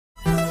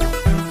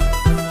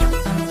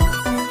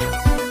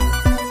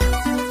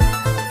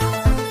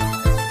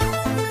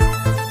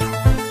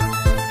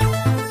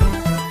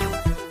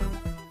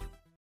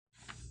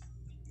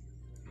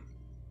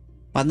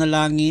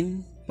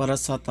Panalangin para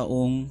sa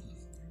taong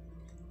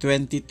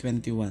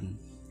 2021.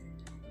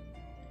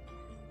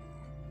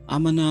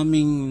 Ama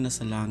naming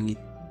nasa langit,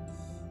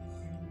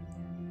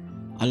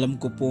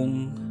 alam ko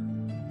pong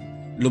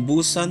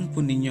lubusan po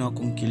ninyo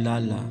akong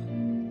kilala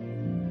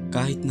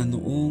kahit na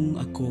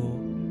noong ako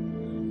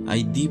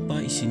ay di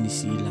pa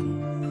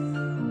isinisilang.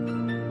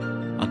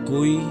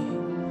 Ako'y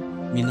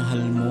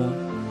minahal mo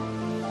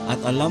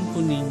at alam po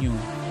ninyo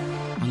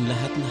ang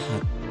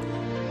lahat-lahat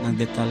ng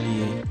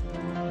detalye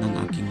ng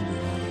aking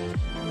buhay.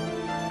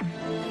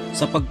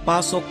 Sa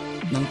pagpasok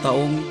ng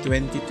taong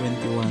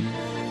 2021,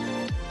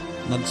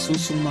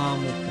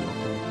 nagsusumamo po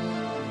ako.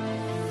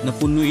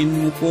 Napunuin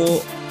mo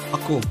po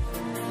ako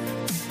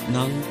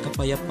ng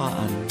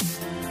kapayapaan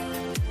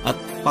at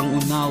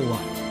pangunawa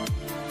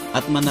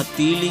at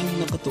manatiling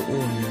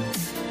nakatuon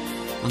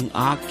ang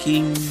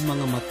aking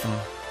mga mata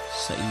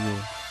sa iyo.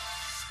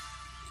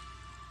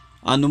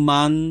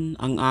 Anuman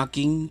ang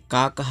aking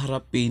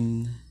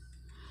kakaharapin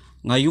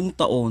ngayong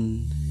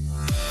taon,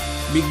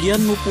 bigyan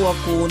mo po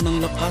ako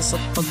ng lakas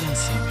at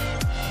pag-asa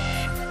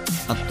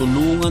at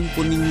tulungan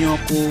po ninyo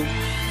ako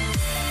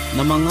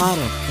na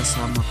mangarap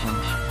kasama ka.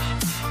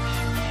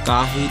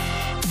 Kahit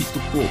ito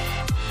po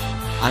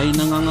ay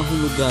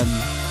nangangahulugan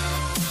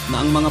na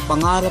ang mga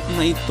pangarap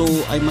na ito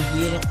ay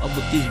mahirap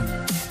abutin,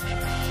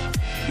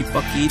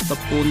 ipakita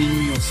po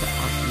ninyo sa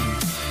akin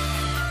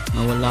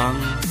na walang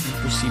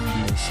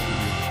imposible sa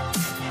iyo.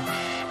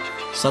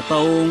 Sa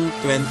taong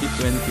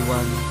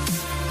 2021,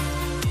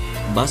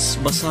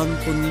 basbasan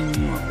po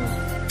ninyo ako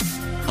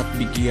at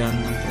bigyan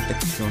ng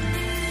proteksyon.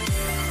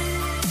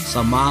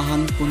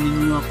 Samahan po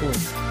ninyo ako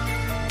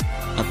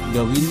at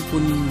gawin po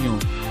ninyo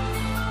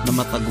na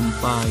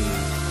matagumpay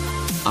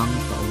ang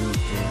taong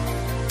ito.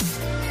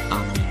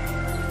 Amen.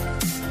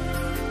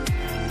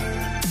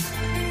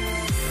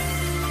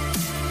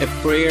 A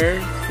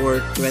prayer for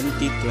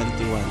 2021.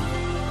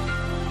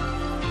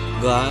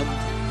 God,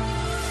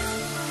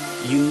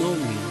 you know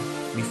me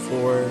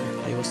before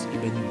I was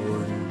even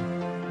born.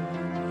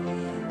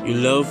 You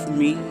loved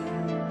me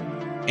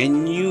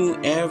and knew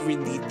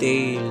every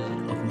detail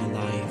of my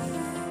life.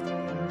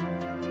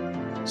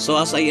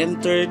 So as I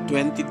enter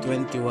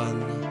 2021,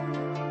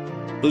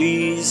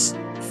 please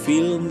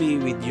fill me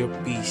with your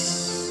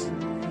peace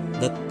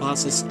that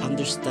passes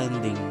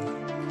understanding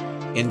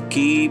and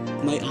keep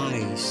my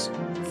eyes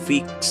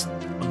fixed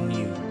on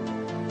you.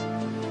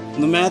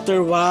 No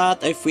matter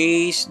what I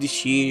face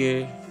this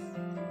year,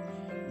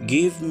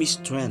 give me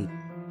strength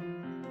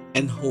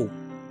and hope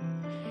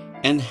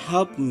and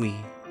help me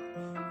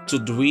to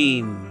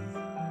dream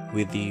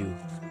with you.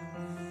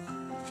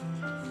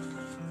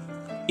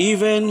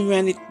 Even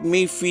when it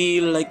may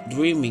feel like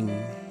dreaming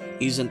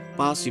isn't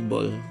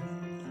possible,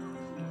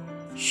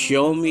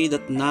 show me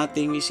that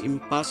nothing is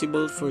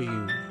impossible for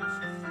you.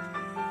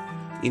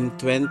 In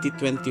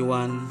 2021,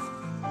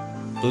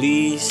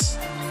 please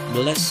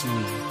bless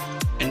me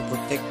and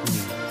protect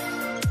me.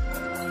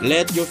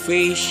 Let your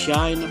face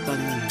shine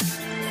upon me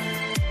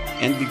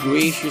and be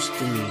gracious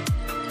to me.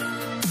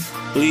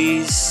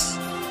 Please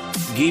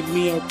give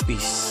me your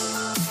peace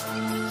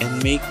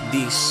and make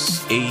this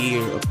a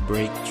year of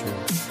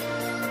breakthrough.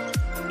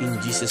 In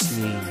Jesus'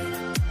 name,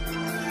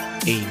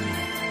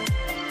 amen.